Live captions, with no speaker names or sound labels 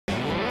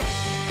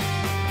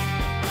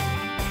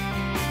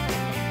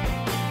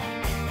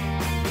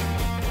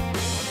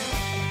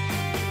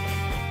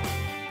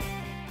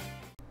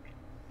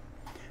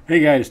Hey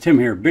guys, Tim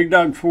here, Big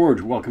Dog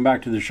Forge. Welcome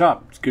back to the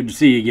shop. It's good to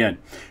see you again.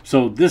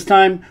 So this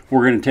time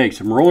we're going to take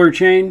some roller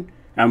chain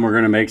and we're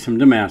going to make some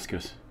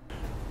Damascus.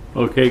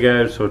 Okay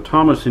guys, so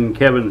Thomas and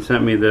Kevin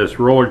sent me this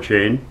roller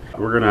chain.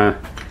 We're going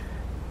to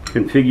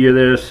configure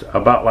this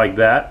about like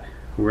that.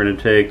 We're going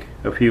to take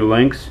a few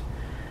links,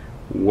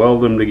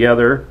 weld them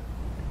together,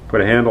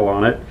 put a handle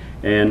on it,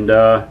 and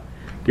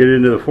get it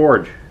into the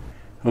forge.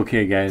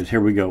 Okay guys,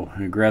 here we go.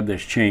 I grabbed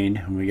this chain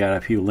and we got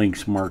a few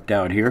links marked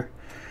out here.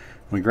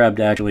 We grabbed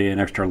actually an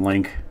extra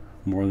link,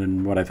 more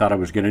than what I thought I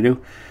was going to do,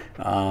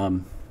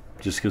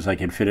 just because I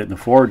can fit it in the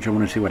forge. I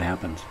want to see what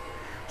happens.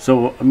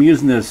 So I'm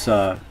using this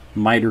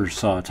miter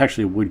saw. It's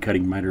actually a wood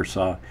cutting miter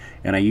saw,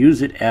 and I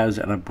use it as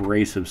an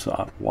abrasive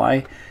saw.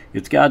 Why?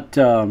 It's got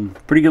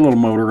pretty good little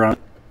motor on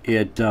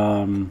it.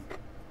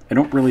 I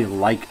don't really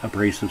like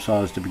abrasive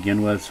saws to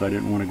begin with, so I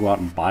didn't want to go out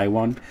and buy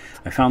one.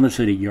 I found this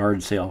at a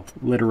yard sale,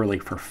 literally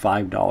for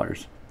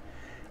 $5.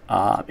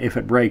 If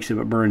it breaks, if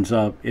it burns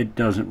up, it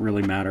doesn't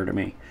really matter to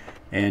me,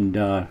 and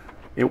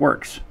it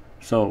works.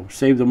 So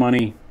save the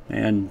money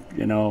and,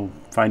 you know,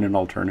 find an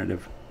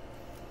alternative.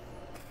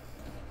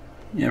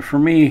 Yeah, for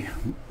me,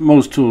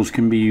 most tools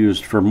can be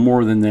used for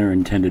more than their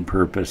intended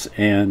purpose,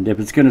 and if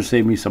it's going to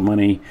save me some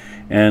money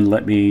and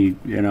let me,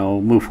 you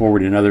know, move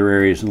forward in other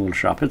areas in the little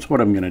shop, it's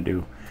what I'm going to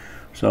do.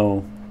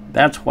 So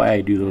that's why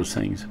I do those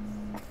things.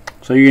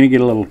 So you're going to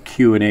get a little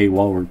Q&A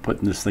while we're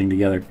putting this thing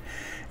together.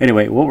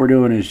 Anyway, what we're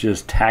doing is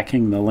just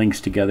tacking the links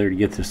together to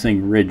get this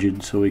thing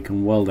rigid so we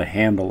can weld a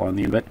handle on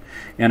the end of it.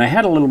 And I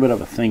had a little bit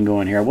of a thing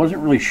going here. I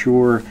wasn't really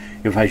sure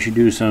if I should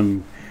do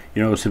some,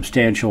 you know,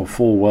 substantial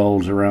full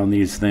welds around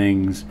these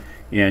things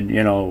and,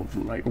 you know,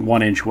 like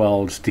 1-inch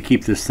welds to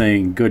keep this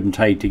thing good and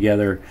tight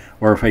together,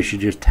 or if I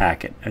should just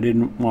tack it. I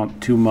didn't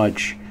want too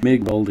much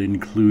MIG weld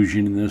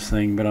inclusion in this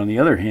thing, but on the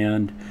other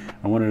hand,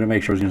 I wanted to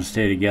make sure it was going to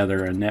stay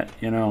together, and that,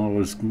 you know, it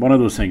was one of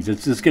those things.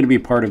 It's just going to be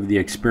part of the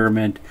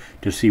experiment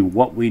to see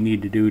what we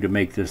need to do to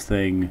make this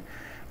thing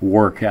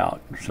work out.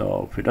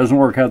 So if it doesn't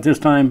work out this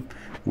time,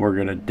 we're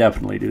going to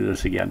definitely do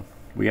this again.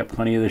 We got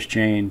plenty of this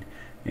chain,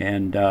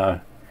 and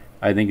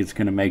I think it's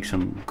going to make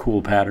some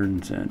cool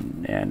patterns,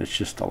 and it's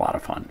just a lot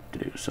of fun to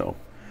do. So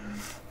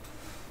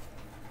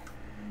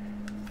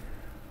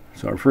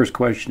our first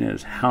question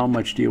is, how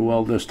much do you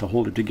weld this to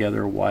hold it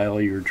together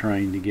while you're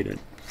trying to get it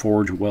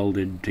forge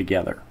welded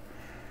together?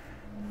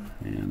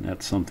 And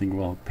that's something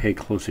we'll pay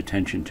close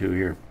attention to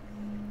here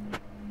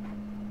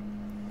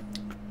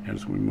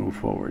as we move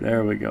forward.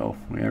 There we go.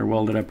 We are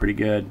welded up pretty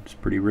good. It's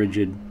pretty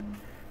rigid,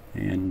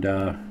 and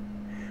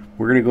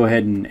we're going to go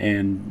ahead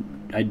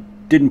and I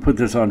didn't put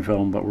this on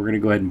film, but we're going to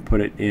go ahead and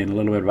put it in a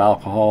little bit of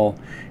alcohol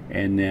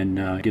and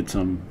then get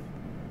some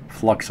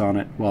flux on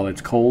it while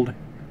it's cold.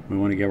 We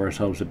want to give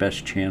ourselves the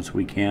best chance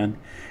we can.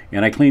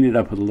 And I cleaned it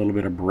up with a little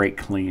bit of brake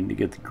clean to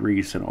get the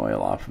grease and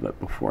oil off of it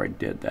before I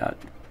did that.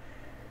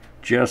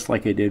 Just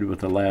like I did with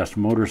the last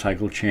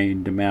motorcycle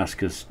chain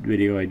Damascus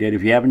video I did.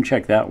 If you haven't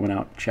checked that one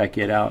out, check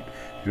it out.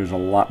 There's a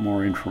lot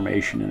more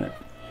information in it.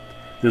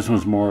 This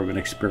one's more of an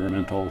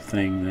experimental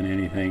thing than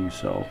anything,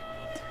 so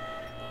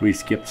we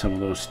skipped some of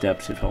those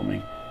steps in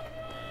filming.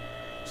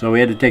 So we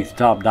had to take the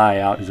top die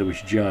out because it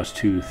was just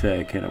too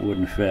thick and it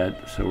wouldn't fit.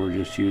 So we're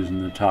just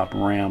using the top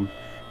ram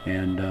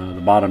and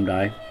the bottom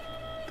die.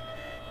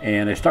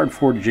 And I started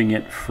forging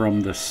it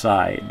from the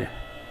side.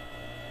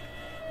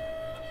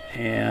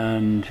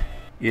 And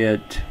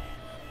it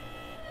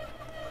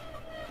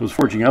was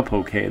forging up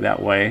okay that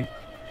way.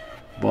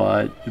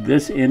 But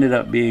this ended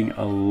up being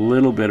a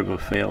little bit of a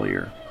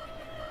failure,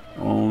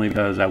 only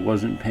because I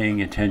wasn't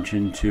paying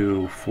attention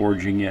to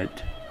forging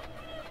it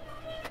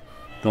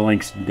the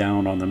links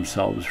down on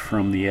themselves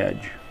from the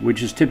edge,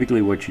 which is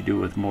typically what you do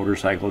with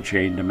motorcycle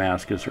chain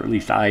Damascus, or at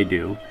least I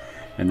do,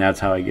 and that's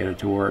how I get it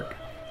to work.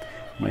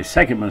 My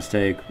second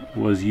mistake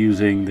was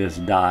using this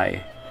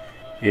die.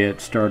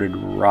 It started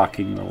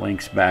rocking the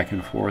links back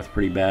and forth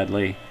pretty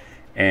badly,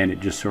 and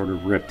it just sort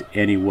of ripped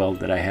any weld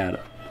that I had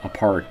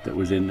apart that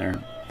was in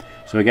there.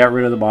 So I got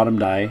rid of the bottom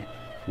die,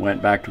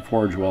 went back to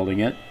forge welding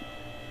it,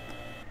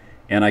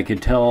 and I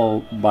could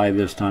tell by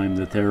this time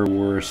that there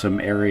were some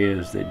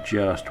areas that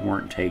just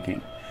weren't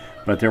taking,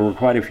 but there were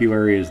quite a few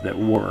areas that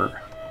were,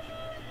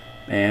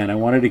 and I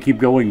wanted to keep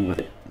going with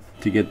it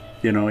to get,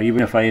 you know,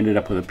 even if I ended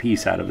up with a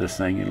piece out of this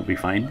thing, it'll be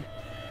fine.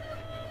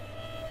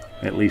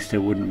 At least it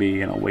wouldn't be,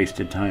 you know,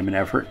 wasted time and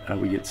effort. I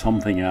would get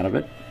something out of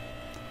it.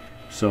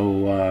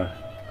 So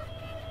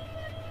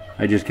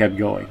I just kept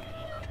going.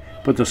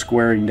 Put the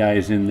squaring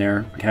dies in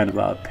there, kind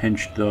of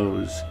pinched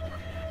those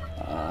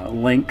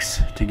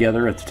links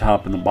together at the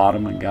top and the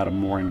bottom and got them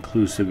more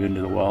inclusive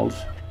into the welds.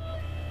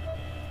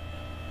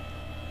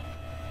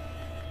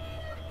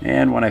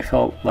 And when I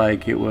felt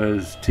like it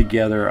was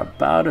together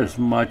about as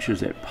much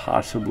as it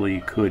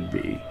possibly could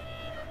be,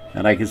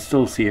 and I could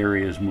still see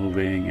areas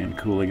moving and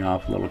cooling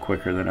off a little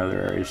quicker than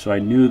other areas, so I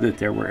knew that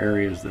there were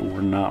areas that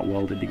were not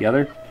welded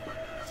together.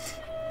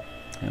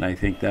 And I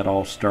think that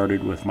all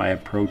started with my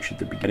approach at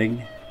the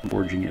beginning,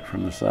 forging it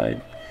from the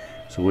side.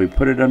 So we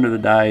put it under the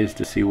dies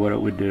to see what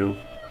it would do.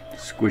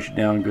 squish it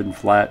down good and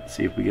flat,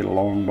 see if we get a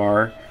long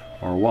bar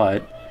or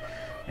what.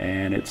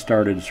 And it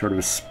started sort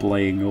of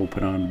splaying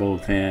open on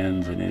both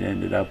ends, and it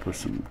ended up with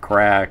some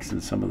cracks,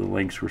 and some of the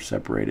links were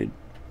separated.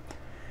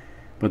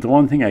 But the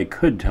one thing I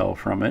could tell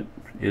from it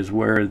is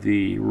where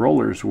the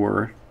rollers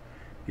were,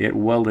 it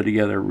welded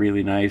together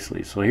really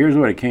nicely. So here's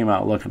what it came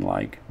out looking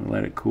like. We'll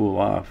let it cool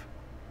off.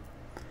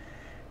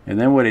 And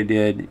then what I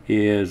did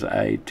is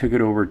I took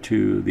it over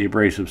to the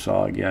abrasive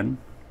saw again,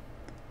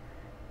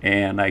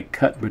 and I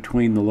cut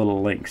between the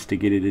little links to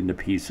get it into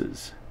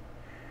pieces.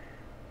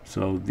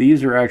 So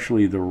these are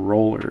actually the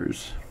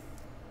rollers,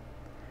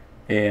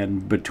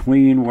 and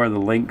between where the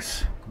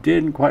links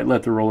didn't quite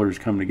let the rollers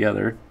come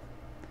together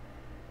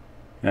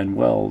and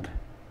weld,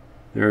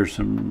 there are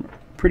some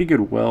pretty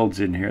good welds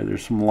in here.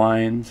 There's some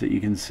lines that you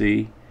can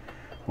see.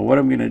 Well, what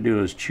I'm going to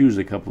do is choose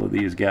a couple of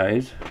these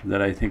guys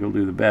that I think will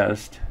do the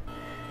best,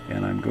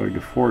 and I'm going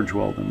to forge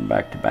weld them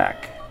back to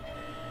back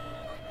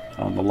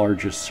on the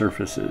largest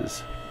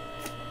surfaces.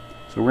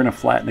 So we're going to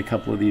flatten a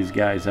couple of these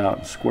guys out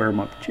and square them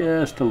up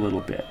just a little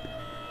bit.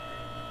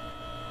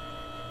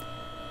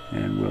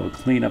 And we'll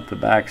clean up the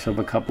backs of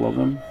a couple of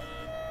them,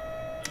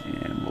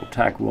 and we'll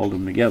tack weld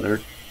them together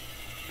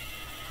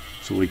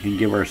so we can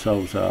give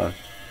ourselves a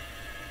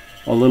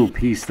little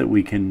piece that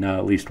we can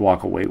at least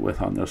walk away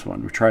with on this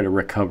one. We'll try to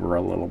recover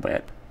a little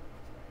bit.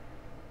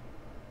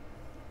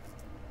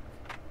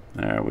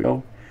 There we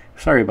go.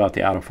 Sorry about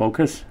the out of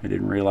focus. I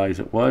didn't realize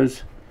it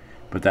was,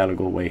 but that'll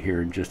go away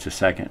here in just a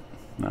second.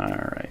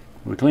 Alright,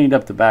 we cleaned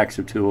up the backs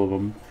of two of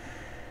them,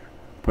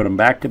 put them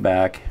back to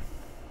back,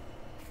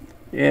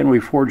 and we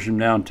forged them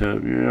down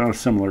to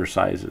similar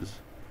sizes.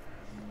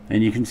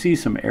 And you can see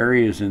some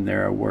areas in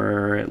there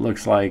where it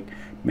looks like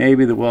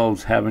maybe the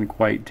welds haven't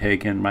quite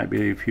taken, might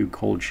be a few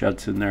cold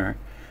shuts in there,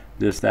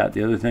 this, that,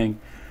 the other thing.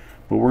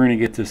 But we're going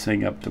to get this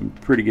thing up to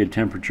pretty good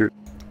temperature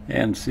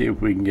and see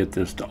if we can get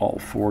this to all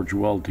forge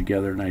weld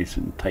together nice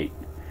and tight.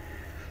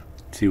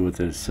 See what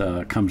this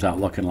comes out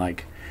looking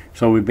like.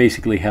 So we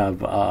basically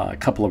have a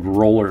couple of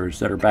rollers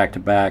that are back to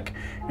back,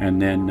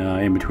 and then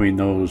in between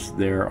those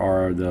there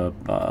are the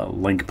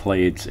link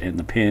plates and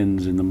the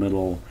pins in the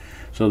middle.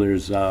 So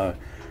there's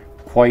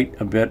quite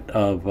a bit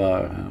of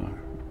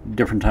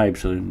different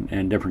types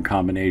and different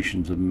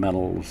combinations of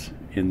metals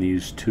in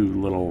these two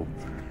little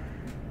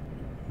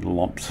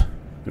lumps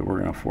that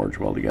we're going to forge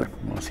weld together.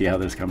 We'll see how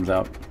this comes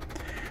out.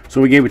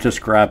 So we gave it to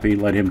Scrappy,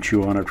 let him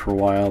chew on it for a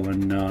while,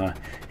 and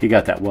he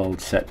got that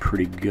weld set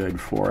pretty good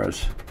for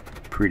us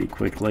pretty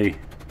quickly.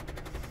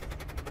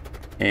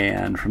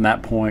 And from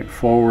that point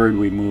forward,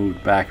 we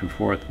moved back and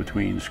forth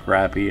between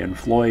Scrappy and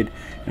Floyd,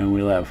 and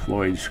we let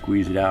Floyd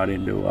squeeze it out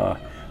into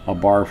a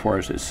bar for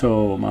us. It's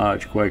so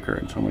much quicker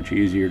and so much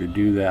easier to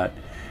do that.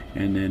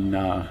 And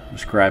then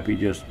Scrappy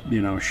just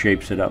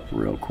shapes it up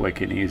real quick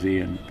and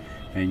easy,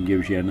 and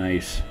gives you a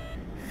nice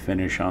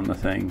finish on the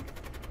thing.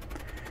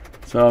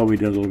 So we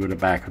did a little bit of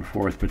back and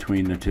forth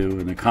between the two,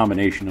 and the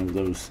combination of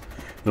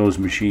those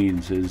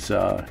machines is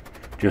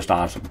just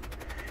awesome.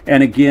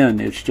 And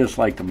again, it's just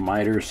like the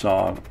miter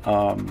saw.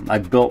 I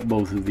built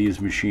both of these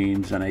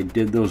machines, and I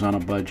did those on a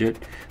budget.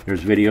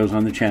 There's videos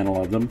on the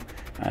channel of them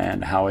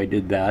and how I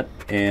did that.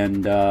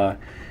 And the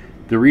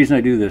reason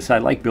I do this, I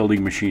like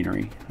building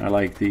machinery. I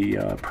like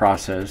the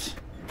process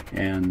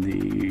and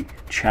the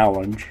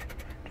challenge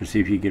to see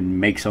if you can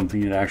make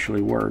something that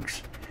actually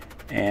works.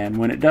 And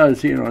when it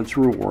does, it's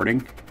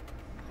rewarding,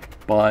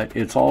 but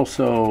it's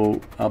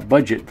also a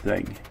budget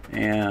thing,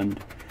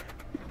 and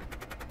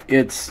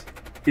it's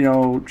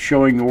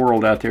showing the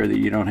world out there that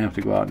you don't have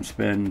to go out and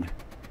spend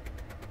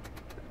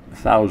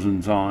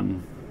thousands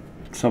on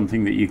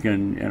something that you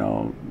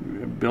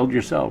can build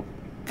yourself.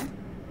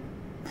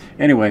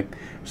 Anyway,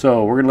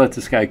 so we're gonna let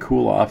this guy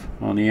cool off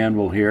on the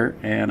anvil here,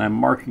 and I'm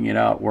marking it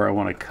out where I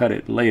want to cut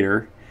it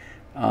later.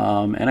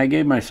 And I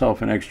gave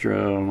myself an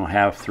extra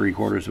half,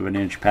 3/4 of an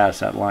inch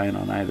past that line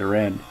on either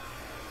end,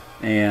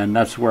 and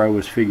that's where I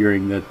was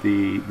figuring that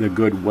the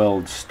good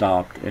welds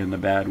stopped and the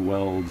bad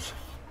welds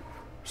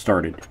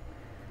started.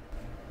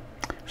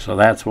 So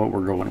that's what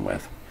we're going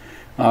with.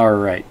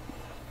 Alright,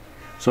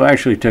 so I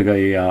actually took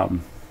a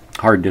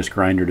hard disc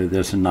grinder to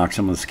this and knocked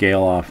some of the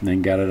scale off, and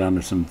then got it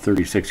onto some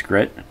 36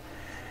 grit,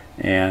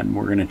 and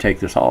we're going to take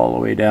this all the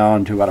way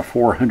down to about a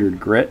 400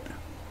 grit,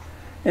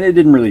 and it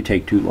didn't really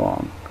take too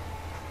long.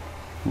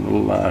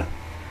 Little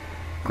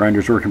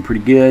grinder's working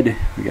pretty good.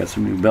 We got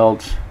some new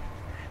belts,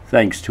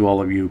 thanks to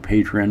all of you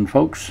patron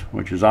folks,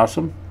 which is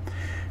awesome.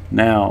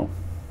 Now,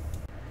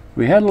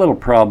 we had a little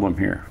problem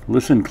here.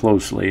 Listen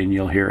closely and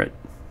you'll hear it.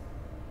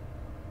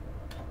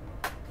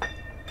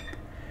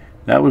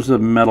 That was the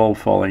metal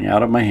falling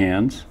out of my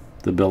hands.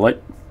 The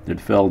billet that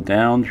fell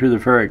down through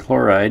the ferric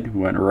chloride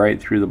went right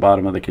through the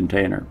bottom of the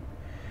container.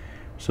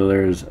 So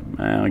there's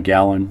a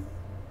gallon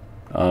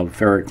of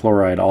ferric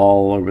chloride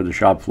all over the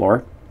shop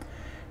floor.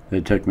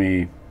 It took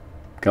me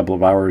a couple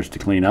of hours to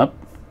clean up,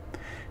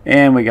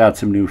 and we got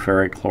some new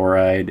ferric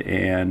chloride,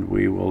 and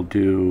we will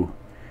do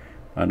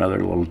another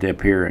little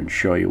dip here and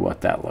show you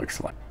what that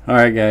looks like.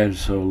 Alright guys,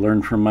 so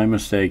learn from my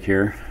mistake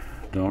here.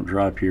 Don't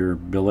drop your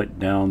billet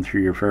down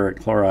through your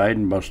ferric chloride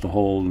and bust a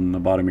hole in the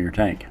bottom of your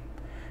tank.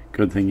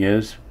 Good thing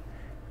is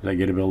I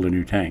get to build a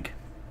new tank.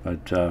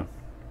 But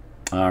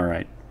all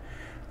right,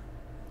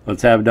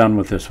 let's have done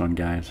with this one,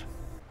 guys.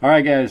 All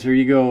right, guys, there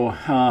you go.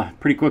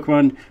 Pretty quick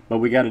one, but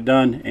we got it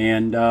done,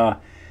 and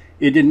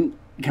it didn't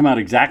come out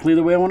exactly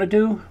the way I wanted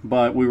to,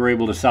 but we were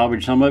able to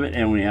salvage some of it,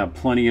 and we have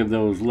plenty of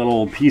those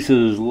little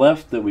pieces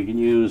left that we can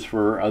use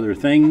for other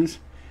things.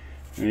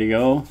 There you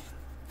go.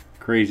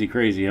 Crazy,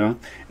 crazy, huh?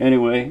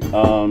 Anyway,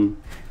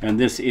 and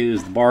this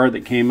is the bar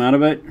that came out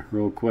of it.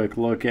 Real quick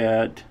look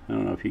at, I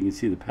don't know if you can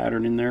see the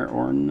pattern in there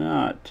or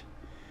not.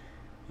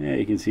 Yeah,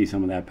 you can see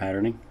some of that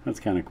patterning.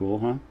 That's kind of cool,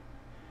 huh?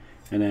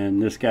 And then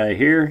this guy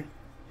here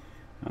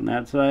on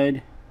that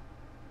side.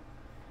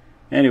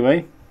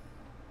 Anyway,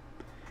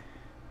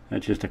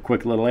 that's just a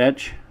quick little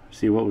etch.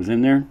 See what was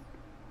in there.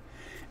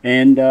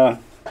 And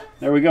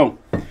there we go.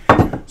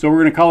 So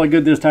we're going to call it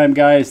good this time,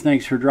 guys.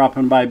 Thanks for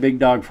dropping by Big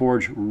Dog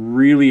Forge.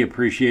 Really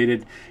appreciate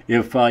it.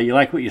 If you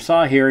like what you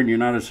saw here and you're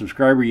not a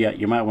subscriber yet,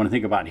 you might want to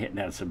think about hitting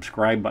that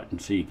subscribe button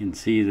so you can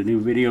see the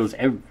new videos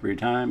every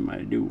time I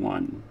do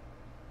one.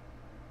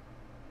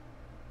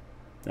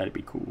 That'd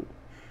be cool,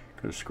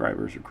 because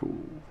subscribers are cool.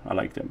 I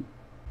like them.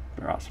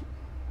 They're awesome.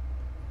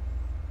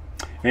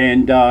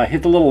 And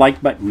hit the little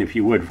like button if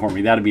you would for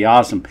me. That'd be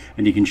awesome.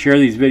 And you can share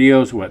these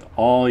videos with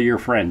all your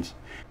friends.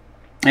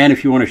 And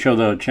if you want to show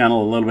the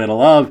channel a little bit of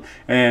love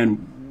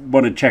and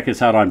want to check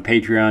us out on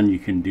Patreon, you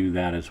can do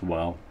that as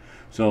well.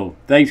 So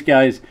thanks,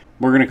 guys.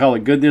 We're going to call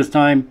it good this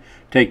time.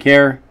 Take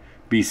care.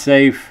 Be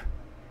safe.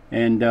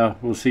 And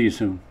we'll see you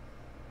soon.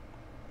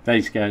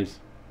 Thanks, guys.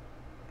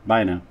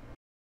 Bye now.